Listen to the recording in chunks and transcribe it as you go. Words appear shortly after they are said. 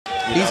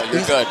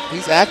you're good.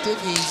 He's active.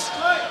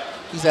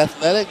 He's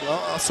athletic.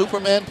 A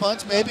Superman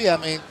punch, maybe. I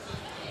mean.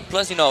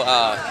 Plus,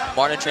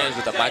 Martin trains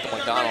with Michael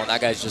McDonald, and that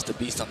guy's just a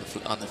beast on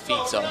the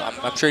feet. So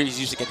I'm sure he's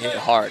usually getting hit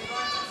hard.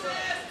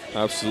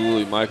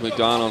 Absolutely, Mike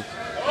McDonald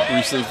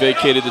recently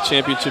vacated the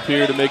championship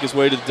here to make his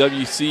way to the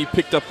WC.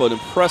 Picked up an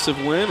impressive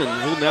win,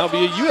 and he'll now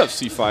be a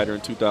UFC fighter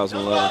in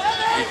 2011.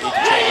 He can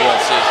train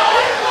UFC.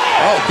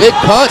 Oh, big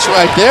punch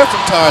right there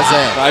from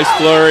Tarzan. Nice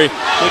flurry.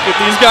 Look at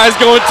these guys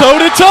going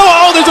toe-to-toe.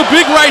 Oh, there's a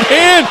big right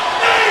hand.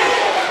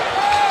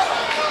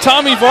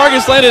 Tommy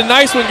Vargas landed a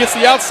nice one, gets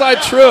the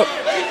outside trip.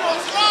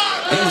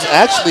 He was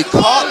actually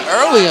caught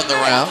early in the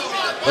round,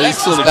 but he's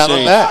just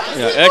battled back.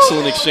 Yeah,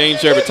 excellent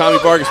exchange there, but Tommy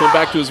Vargas went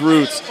back to his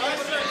roots.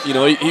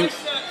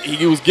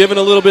 He was giving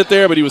a little bit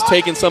there, but he was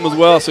taking some as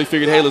well, so he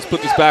figured, hey, let's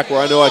put this back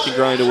where I know I can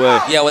grind away.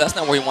 Yeah, well, that's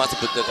not where he wants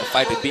to put the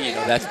fight to be.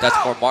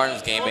 That's more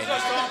Martin's game. And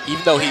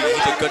even though he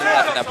did good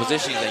enough in that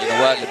position, he's like, you know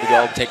what, let me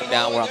go take him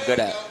down where I'm good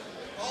at.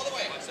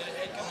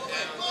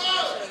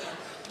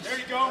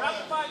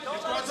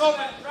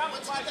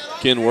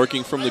 Again,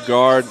 working from the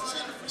guard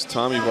is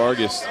Tommy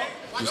Vargas.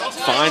 Just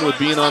fine with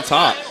being on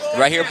top.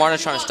 Right here,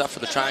 Martin's trying to stuff for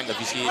the triangle. If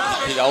you see,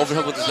 he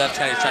overhooked with his left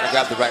hand. He's trying to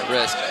grab the right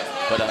wrist,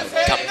 but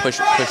push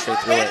straight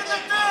through it.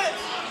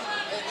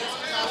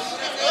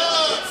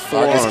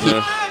 Vargas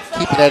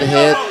keeping that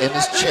head in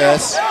his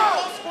chest.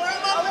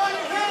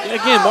 And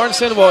again, Martin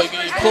Sandoval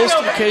close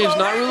to the cage,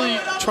 not really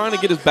trying to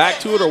get his back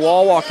to it or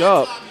wall walk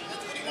up.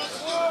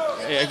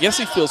 I guess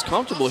he feels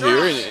comfortable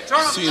here, and you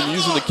see him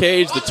using the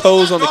cage, the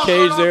toes on the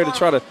cage there to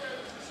try to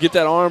get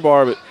that arm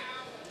bar, but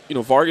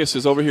Vargas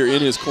is over here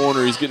in his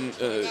corner. He's getting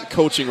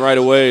coaching right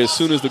away. As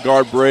soon as the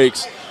guard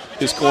breaks,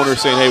 his corner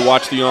is saying, hey,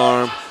 watch the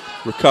arm,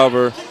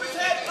 recover.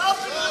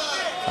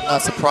 I'm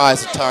not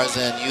surprised that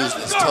Tarzan used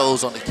his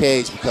toes on the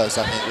cage because,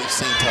 we've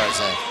seen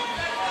Tarzan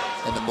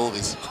in the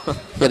movies.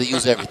 He had to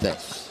use everything.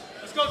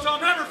 Let's go, Tom.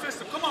 Hammer fist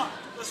him. Come on.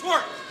 Let's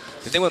work.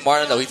 The thing with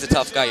Martin, though, he's a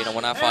tough guy.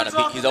 When I find him,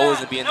 he's always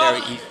going to be in there.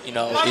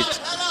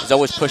 He's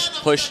always push.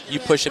 You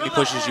push him, he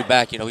pushes you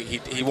back.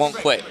 He won't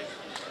quit.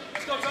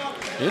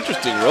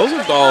 Interesting.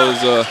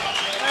 Rosendahl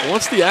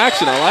wants the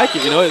action. I like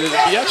it.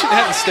 The action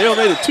hadn't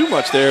stalemated too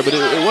much there, but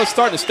it was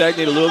starting to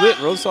stagnate a little bit,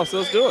 and Rosendahl says,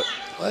 let's do it.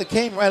 Well, it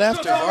came right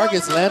after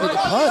Vargas landed the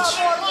punch.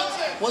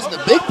 It wasn't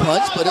a big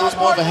punch, but it was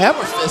more of a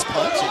hammer fist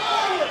punch.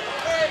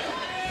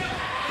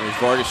 There's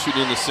Vargas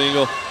shooting in the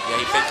single. Yeah,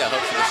 he faked that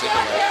hook for the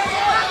single.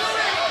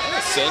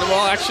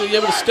 Sandoval actually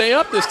able to stay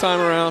up this time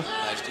around.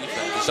 Nice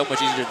defense. It's so much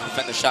easier to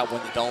defend the shot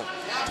when they don't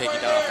take you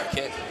down off that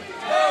kick.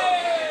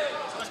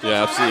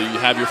 Yeah, absolutely. You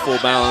have your full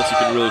balance. You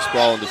can really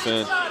sprawl and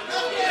defend.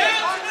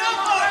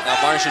 Now,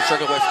 Martin should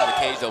circle away from the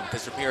cage, though,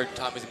 because from here,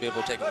 Tommy's going to be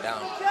able to take him down.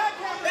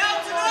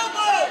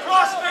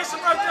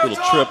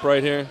 Little trip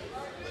right here.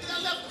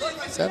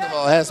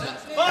 Sandoval has been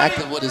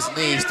active with his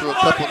knees, threw a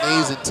couple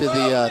knees into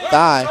the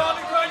thigh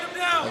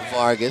of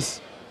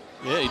Vargas.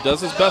 Yeah, he does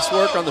his best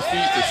work on the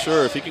feet for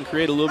sure. If he can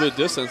create a little bit of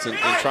distance and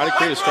try to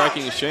create a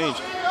striking exchange.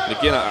 And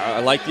again, I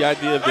like the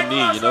idea of the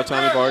knee.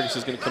 Tommy Vargas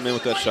is going to come in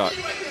with that shot.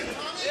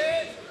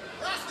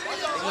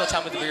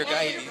 Tommy's the bigger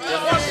guy. He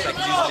doesn't seem like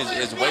he's using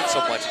his weight so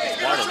much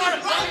against Martin.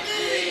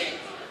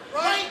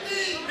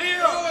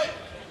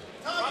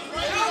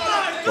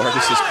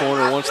 Vargas'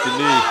 corner wants the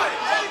knee.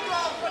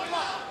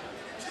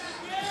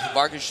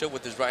 Vargas should,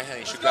 with his right hand,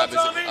 he should grab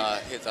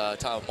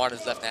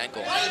Martin's left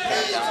ankle and pull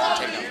him down and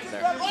take him from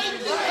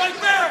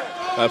there.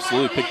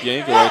 Absolutely, pick the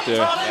angle right there.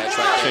 Yeah,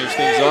 try to change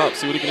things up,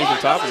 see what he can do from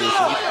top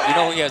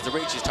position. He has the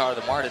reach. He's taller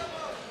than Martin.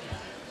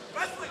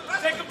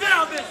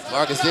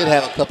 Vargas did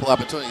have a couple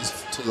opportunities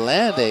to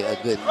land a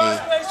good knee.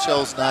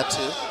 Chose not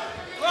to.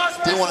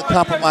 Didn't want to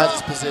compromise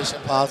his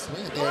position,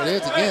 possibly. And there it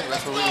is again.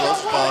 Referee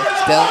Rosenthal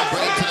down and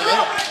bring it to the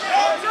middle.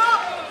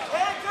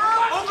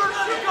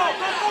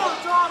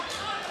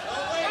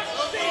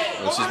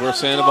 This is where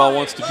Sandoval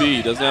wants to be.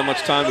 He doesn't have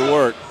much time to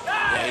work.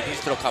 Yeah, he needs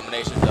to throw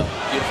combinations, though.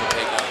 Beautiful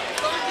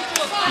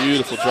takedown.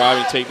 Beautiful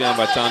driving takedown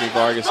by Tommy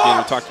Vargas. Again,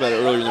 we talked about it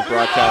earlier in the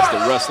broadcast, the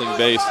wrestling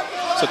base.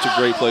 Such a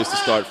great place to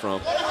start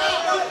from.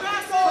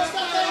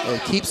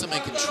 It keeps him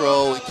in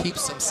control. It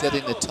keeps him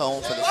setting the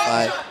tone for the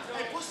fight.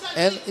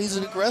 And he's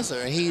an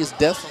aggressor, and he is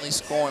definitely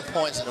scoring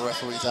points in the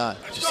referee's eye.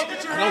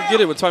 I don't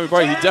get it with Tommy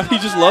Vargas. He definitely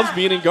just loves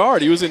being in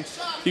guard. He was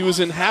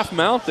in half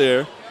mount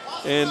there,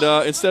 and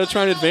instead of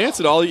trying to advance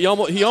it all, he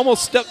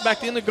almost stepped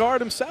back in the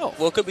guard himself.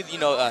 Well, it could be he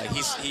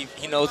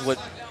knows what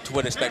to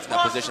expect from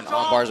that position.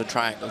 Arm bars or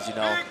triangles, and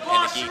the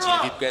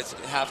guillotine. If he gets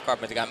half guard,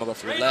 the guy might go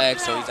for the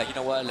legs. So he's like, you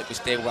know what? Let me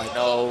stay where I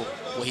know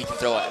what he can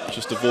throw at me.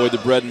 Just avoid the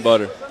bread and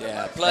butter.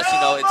 Yeah. Plus, if you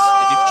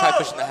try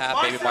pushing the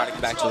half, maybe Martin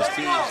gets back to his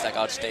feet. He's like,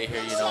 I'll just stay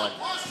here, and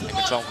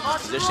control him from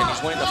his position.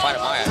 He's winning the fight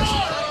in my eyes.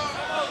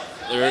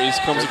 There he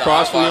comes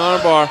across for the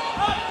arm bar.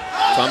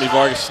 Tommy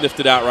Vargas sniffed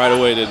it out right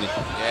away, didn't he?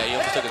 Yeah, he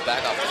almost took his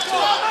back off him too.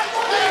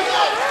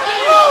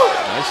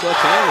 Nice left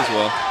hand as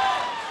well.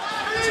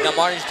 See, now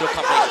Martin used to do a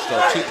combination,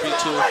 though.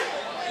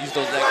 2-3-2. Use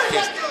those leg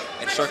kicks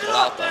and circle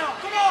out,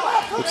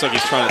 though. Looks like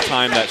he's trying to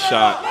time that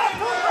shot.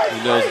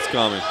 He knows it's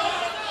coming.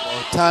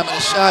 Well, timing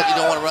the shot, you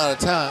don't want to run out of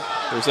time.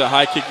 There's that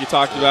high kick you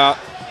talked about.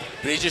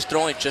 But he's just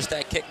throwing just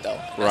that kick, though.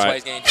 That's why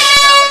he's getting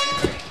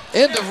taken down.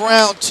 End of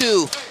round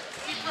 2.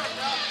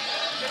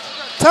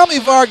 Tommy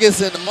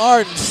Vargas and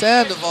Martin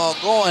Sandoval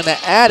going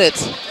at it.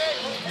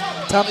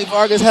 Tommy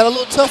Vargas had a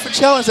little tougher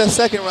challenge that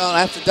second round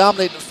after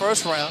dominating the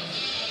first round.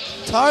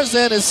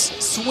 Tarzan is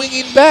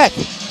swinging back.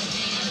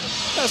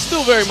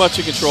 Still very much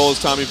in control is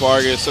Tommy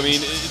Vargas. I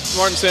mean,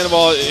 Martin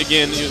Sandoval,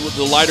 again, with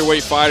the lighter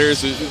weight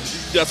fighters,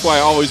 that's why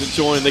I always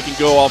enjoy him. They can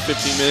go all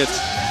 15 minutes.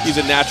 He's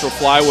a natural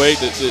flyweight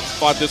that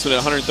fought this one at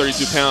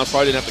 132 pounds,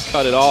 probably didn't have to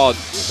cut it all.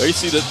 There you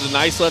see the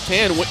nice left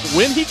hand.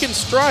 When he can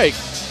strike,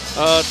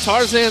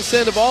 Tarzan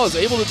Sandoval is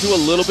able to do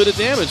a little bit of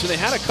damage, and they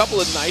had a couple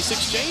of nice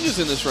exchanges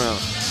in this round.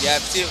 Yeah,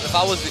 see, if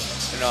I was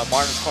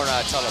Martin's corner,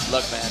 I'd tell him,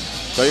 look, man,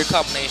 throw your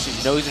combinations.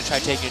 You know he's going to try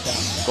to take you down.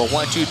 Go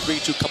 1, 2, 3,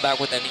 2, come back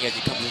with that knee as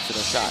he comes into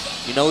the shot.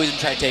 You know he's going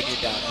to try to take you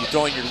down. You're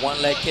throwing your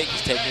one leg kick, he's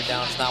taking you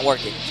down, it's not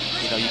working.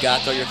 You got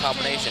to throw your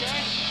combinations.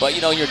 But,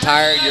 you're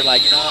tired, you're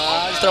like,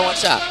 I'll just throw one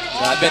shot.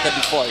 I've been there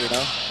before,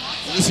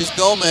 Ulysses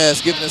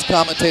Gomez giving his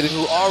commentator,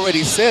 who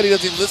already said he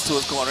doesn't even listen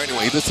to his corner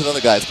anyway. He listens to the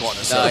other guy's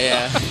corner. So. No,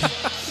 yeah.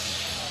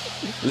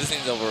 This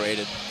thing's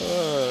overrated.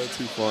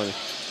 Too funny.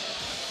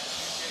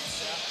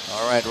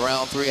 All right,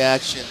 round 3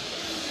 action.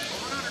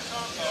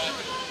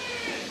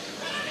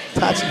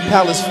 Tachi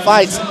Palace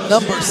fights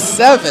number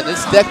 7.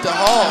 It's deck to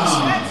Halls.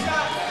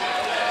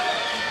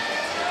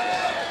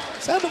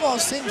 Sandoval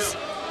seems,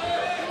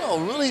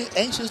 really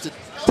anxious to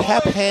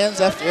tap hands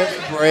after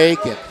every break.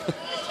 And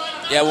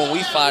yeah, when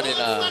we fought in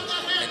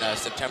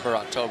September,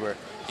 October,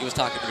 he was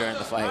talking during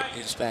the fight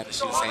in Spanish.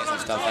 He was saying some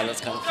stuff that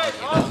was kind of funny,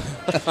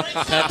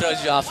 Kind of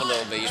throws you off a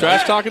little bit.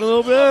 Trash talking a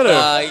little bit?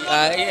 Yeah,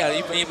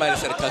 he might have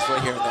said a cuss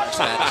word here and there in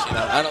Spanish.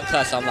 I don't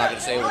cuss, so I'm not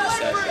going to say what he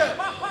said.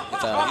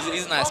 But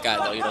he's a nice guy,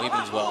 though. He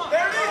means well.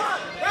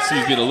 See,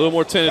 he's getting a little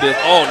more tentative.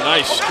 Oh,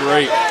 nice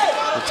straight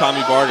for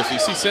Tommy Vargas. You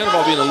see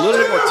Sandoval being a little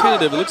bit more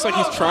tentative. It looks like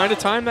he's trying to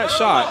time that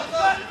shot.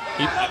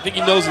 I think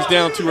he knows he's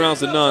down 2 rounds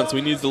to none, so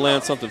he needs to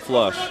land something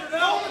flush.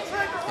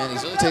 And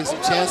he's going to take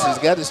some chances. He's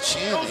got his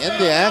chin in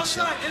the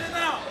action.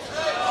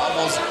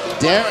 Almost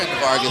daring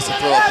Vargas to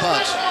throw a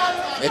punch.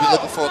 Maybe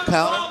looking for a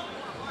counter.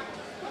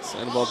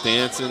 Sandoval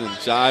dancing and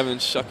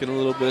jiving, shucking a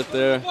little bit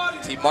there.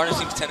 See, Martin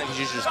seems tentative.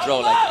 He should just throw.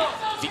 Like,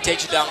 if he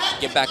takes you down,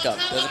 get back up.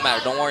 Doesn't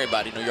matter. Don't worry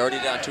about it. You're already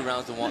down 2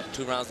 rounds to 1,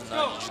 2 rounds to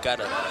none. You just got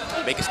to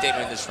make a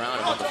statement in this round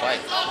and win the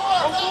fight.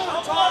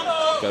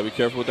 Got to be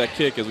careful with that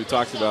kick, as we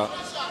talked about.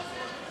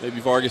 Maybe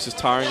Vargas is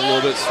tiring a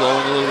little bit,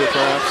 slowing a little bit,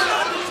 perhaps.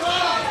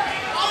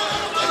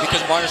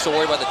 Because Martin's so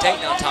worried about the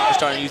takedown, Tommy's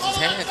starting to use his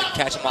hands and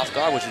catch him off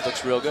guard, which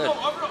looks real good. I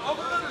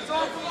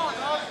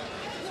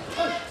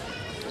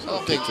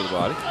don't think to the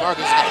body.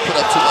 Vargas is going to put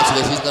up too much of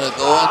this. He's going to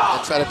go in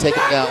and try to take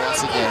him down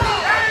once again.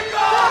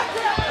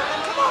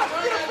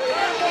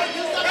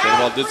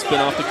 Sandoval did spin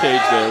off the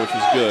cage there, which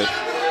was good.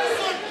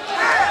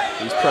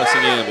 He's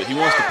pressing in, but he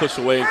wants to push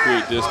away and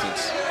create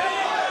distance.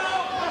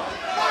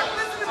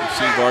 We've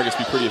seen Vargas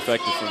be pretty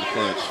effective from the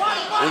clinch.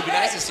 It would be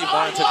nice to see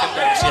Martin took him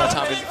down and see how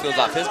Tommy feels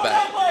off his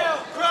back.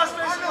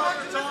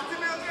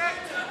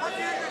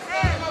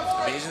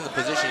 I mean, he's in the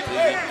position, he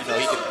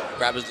can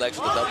grab his legs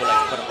with the double leg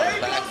and put him on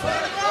his back,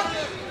 but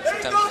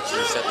sometimes it's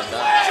easier said than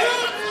done.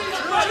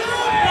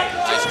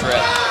 Nice grip,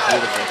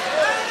 beautiful.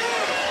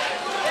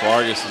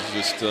 Vargas is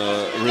just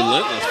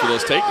relentless for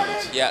those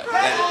takedowns. Yeah,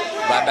 and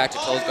right back to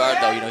close guard,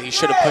 though. He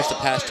should have pushed the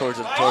pass towards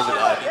the knee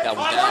that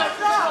was down.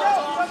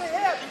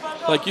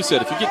 Like you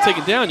said, if you get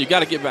taken down, you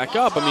got to get back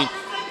up. I mean,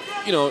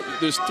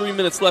 there's 3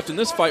 minutes left in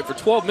this fight. For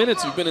 12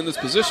 minutes, you've been in this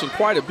position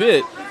quite a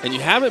bit, and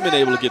you haven't been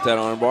able to get that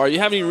arm bar. You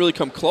haven't even really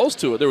come close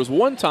to it. There was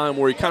one time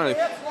where he kind of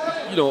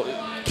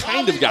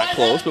got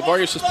close, but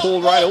Vargas just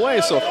pulled right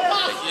away. So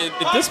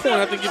at this point,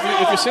 I think if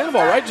you're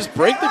Sandoval, right, just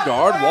break the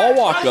guard, wall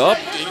walk up,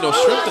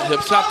 shrimp the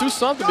hip stop, do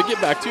something to get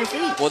back to your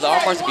feet. Well, the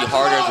arm bars would be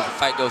harder as the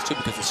fight goes, too,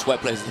 because the sweat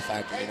plays a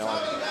factor,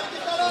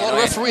 Well,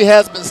 the referee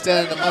has been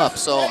standing him up,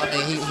 so, I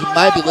mean, he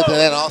might be looking at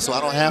that also. I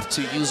don't have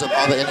to use up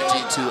all the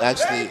energy to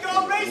actually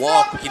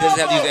walk. He doesn't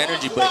have to use the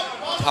energy, but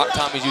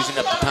Tommy's using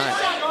up the time.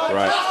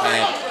 Right.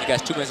 And he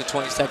got 2 minutes and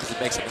 20 seconds to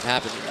make something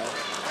happen,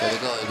 There we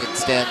go. He can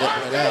stand up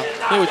right now.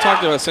 Yeah, we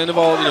talked about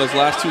Sandoval, his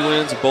last 2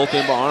 wins, both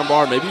in by arm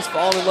bar. Maybe he's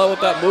falling in love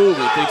with that move.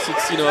 He thinks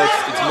it's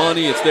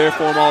money, it's there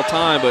for him all the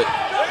time, but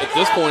at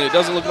this point, it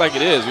doesn't look like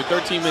it is. You're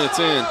 13 minutes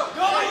in.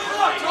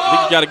 I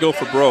think you got to go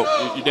for broke.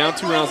 You're down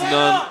 2 rounds to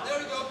none.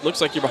 Looks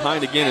like you're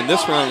behind again in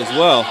this round as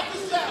well.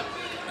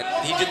 And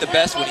he did the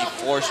best when he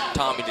forced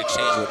Tommy to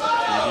exchange with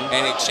him.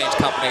 And exchange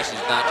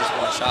combinations, not just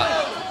one shot.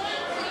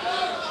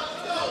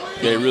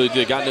 Yeah, he really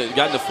did. Got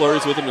into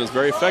flurries with him and was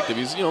very effective.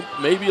 He's,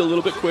 maybe a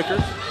little bit quicker.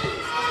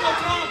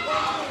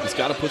 He's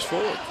got to push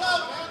forward.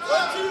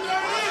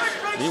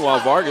 Meanwhile,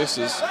 Vargas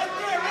is,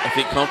 I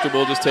think,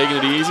 comfortable just taking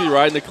it easy,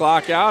 riding the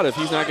clock out. If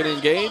he's not going to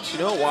engage,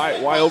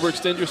 why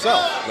overextend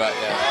yourself? Right,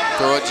 yeah.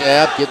 Throw a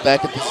jab, get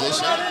back in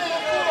position.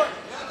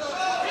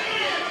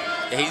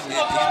 Yeah, he's been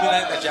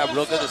at that jab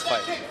real good this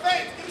fight.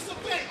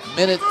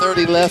 Minute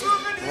 30 left,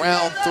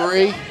 round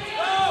 3.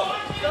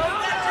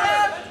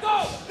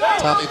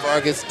 Tommy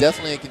Vargas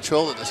definitely in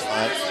control of this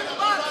fight.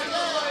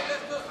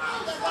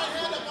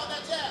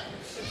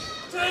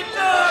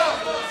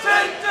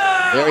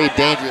 Very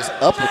dangerous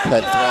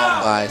uppercut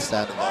thrown by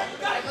Sandoval.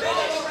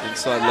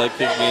 Inside leg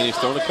kick, man. He's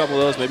thrown a couple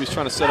of those. Maybe he's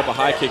trying to set up a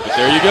high kick, but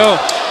there you go.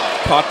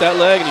 Caught that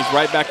leg, and he's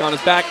right back on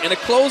his back. And a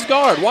closed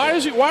guard. Why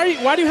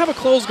do you have a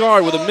closed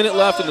guard with a minute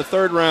left in the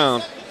third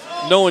round,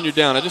 knowing you're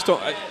down? I just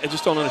don't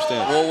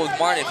understand. Well, with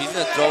Martin, if he's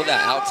gonna throw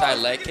that outside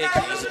leg kick, he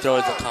needs to throw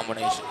it as a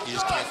combination. He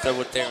just can't throw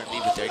it there and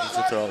leave it there. He needs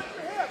to throw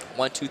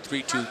 1, 2,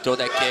 3, 2, throw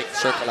that kick,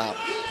 circle out.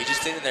 He's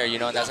just sitting there, you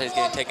know, and that's how he's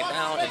getting taken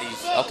down. And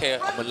he's okay.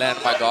 I'm gonna land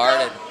on my guard,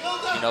 and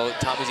you know,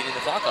 Tommy's eating the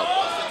clock up.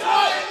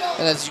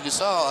 And as you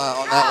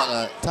saw on that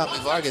one, Tommy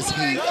Vargas,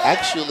 he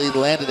actually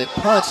landed a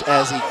punch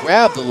as he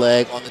grabbed the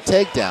leg on the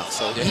takedown.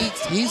 So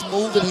he's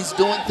moving, he's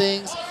doing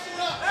things,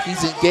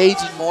 he's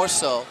engaging more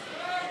so.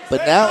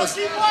 But now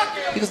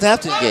he doesn't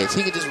have to engage.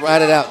 He can just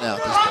ride it out now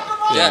at this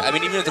point. Yeah, I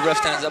mean, even if the ref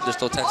stands up, there's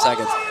still 10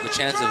 seconds. The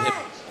chance of him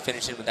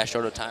finishing with that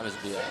short of time is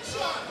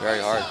very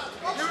hard.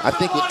 I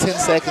think with 10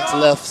 seconds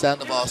left,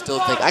 Sandoval still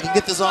think, I can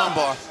get this arm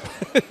bar.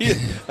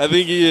 I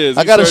think he is.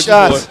 I got a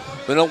shot.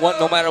 But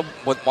no matter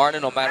what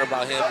Martin, no matter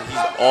about him, he's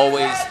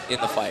always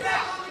in the fight.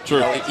 True.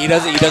 You know,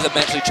 he doesn't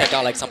mentally check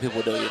out like some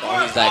people do. You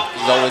know, he's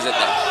always in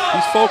there.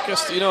 He's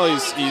focused. You know,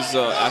 he's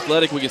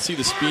athletic. We can see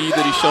the speed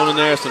that he's shown in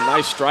there. Some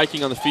nice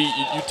striking on the feet.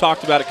 You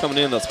talked about it coming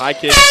in. Those high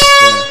kicks,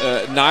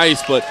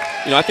 nice. But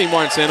you know, I think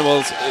Martin Sandoval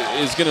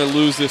is going to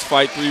lose this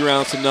fight 3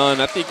 rounds to none.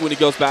 I think when he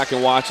goes back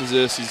and watches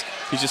this,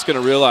 he's just going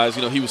to realize,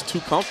 you know, he was too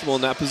comfortable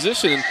in that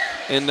position.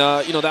 And,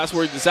 you know, that's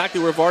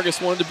exactly where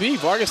Vargas wanted to be.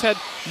 Vargas had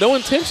no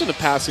intention of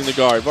passing the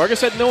guard.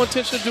 Vargas had no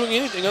intention of doing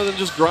anything other than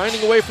just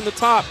grinding away from the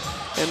top.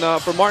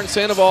 And for Martin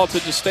Sandoval to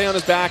just stay on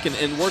his back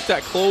and work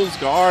that closed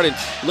guard and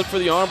look for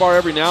the armbar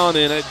every now and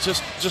then, it's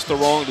just the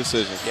wrong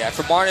decision. Yeah,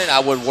 for Martin,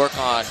 I would work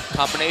on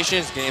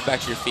combinations, getting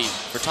back to your feet.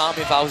 For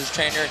Tommy, if I was his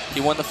trainer,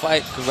 he won the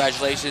fight.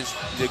 Congratulations,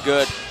 you did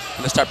good.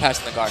 Let's start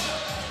passing the guard now.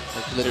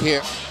 Look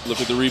here. Look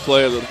at the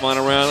replay of the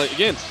final round.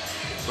 Again,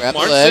 grab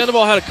Martin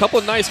Sandoval had a couple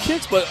of nice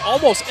kicks, but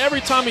almost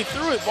every time he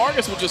threw it,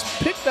 Vargas would just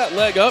pick that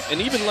leg up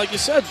and even, like you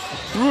said,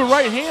 threw a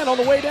right hand on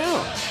the way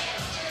down.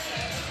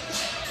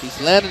 He's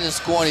landing and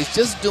scoring. He's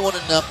just doing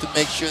enough to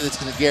make sure that's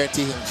going to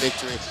guarantee him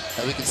victory.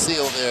 And we can see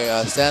over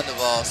there,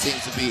 Sandoval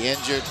seems to be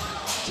injured.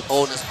 He's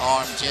holding his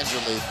arm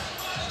gingerly.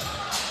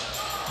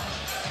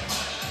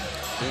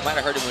 He might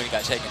have hurt him when he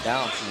got taken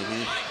down.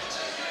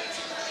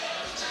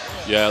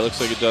 Yeah, it looks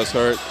like it does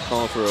hurt.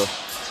 Calling for a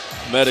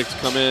medic to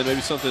come in.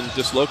 Maybe something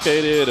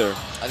dislocated, or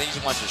I think he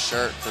just wants a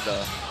shirt for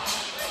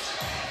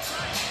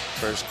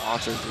his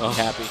sponsors to be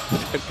happy.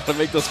 Gotta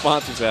make those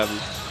sponsors happy.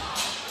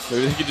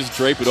 Maybe they can just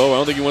drape it over. I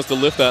don't think he wants to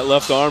lift that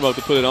left arm up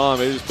to put it on.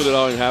 Maybe just put it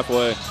on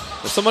halfway.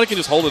 Or somebody can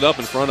just hold it up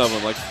in front of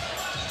him. Like,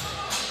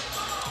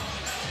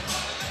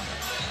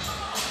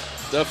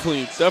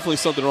 definitely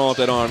something wrong with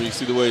that arm. You can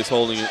see the way he's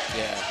holding it.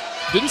 Yeah.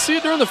 Didn't see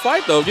it during the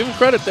fight, though. Give him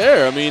credit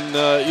there. I mean,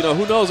 you know,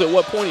 who knows at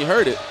what point he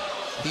hurt it.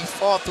 He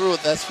fought through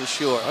it, that's for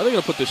sure. Are they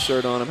going to put this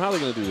shirt on him? How are they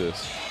going to do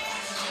this?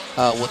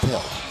 With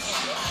help.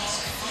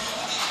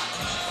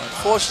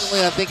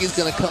 Unfortunately, I think he's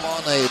going to come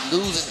on a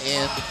losing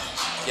end.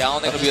 Yeah, I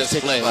don't think it'll be a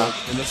split.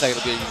 It looks like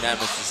it'll be a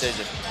unanimous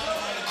decision.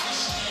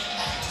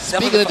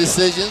 Speaking of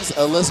decisions,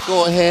 let's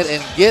go ahead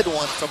and get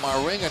one from our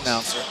ring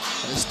announcer.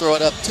 And let's throw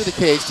it up to the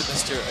cage to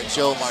Mr.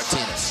 Joe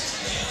Martinez.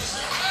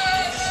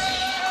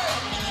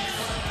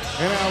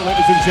 And now,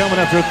 ladies and gentlemen,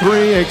 after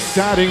 3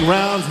 exciting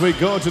rounds, we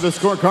go to the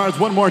scorecards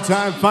one more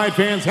time. Fight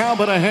fans, how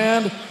about a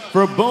hand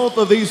for both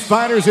of these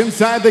fighters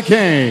inside the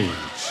cage?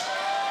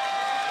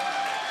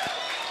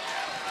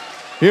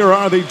 Here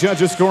are the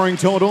judges' scoring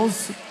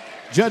totals.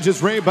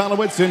 Judges Ray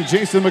Balowitz and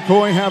Jason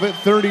McCoy have it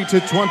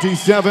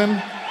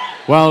 30-27,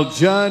 while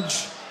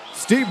Judge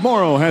Steve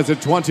Morrow has it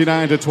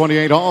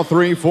 29-28. All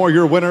three for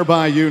your winner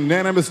by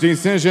unanimous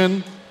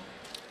decision,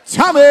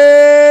 Tommy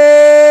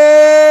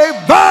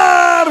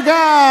Vargas.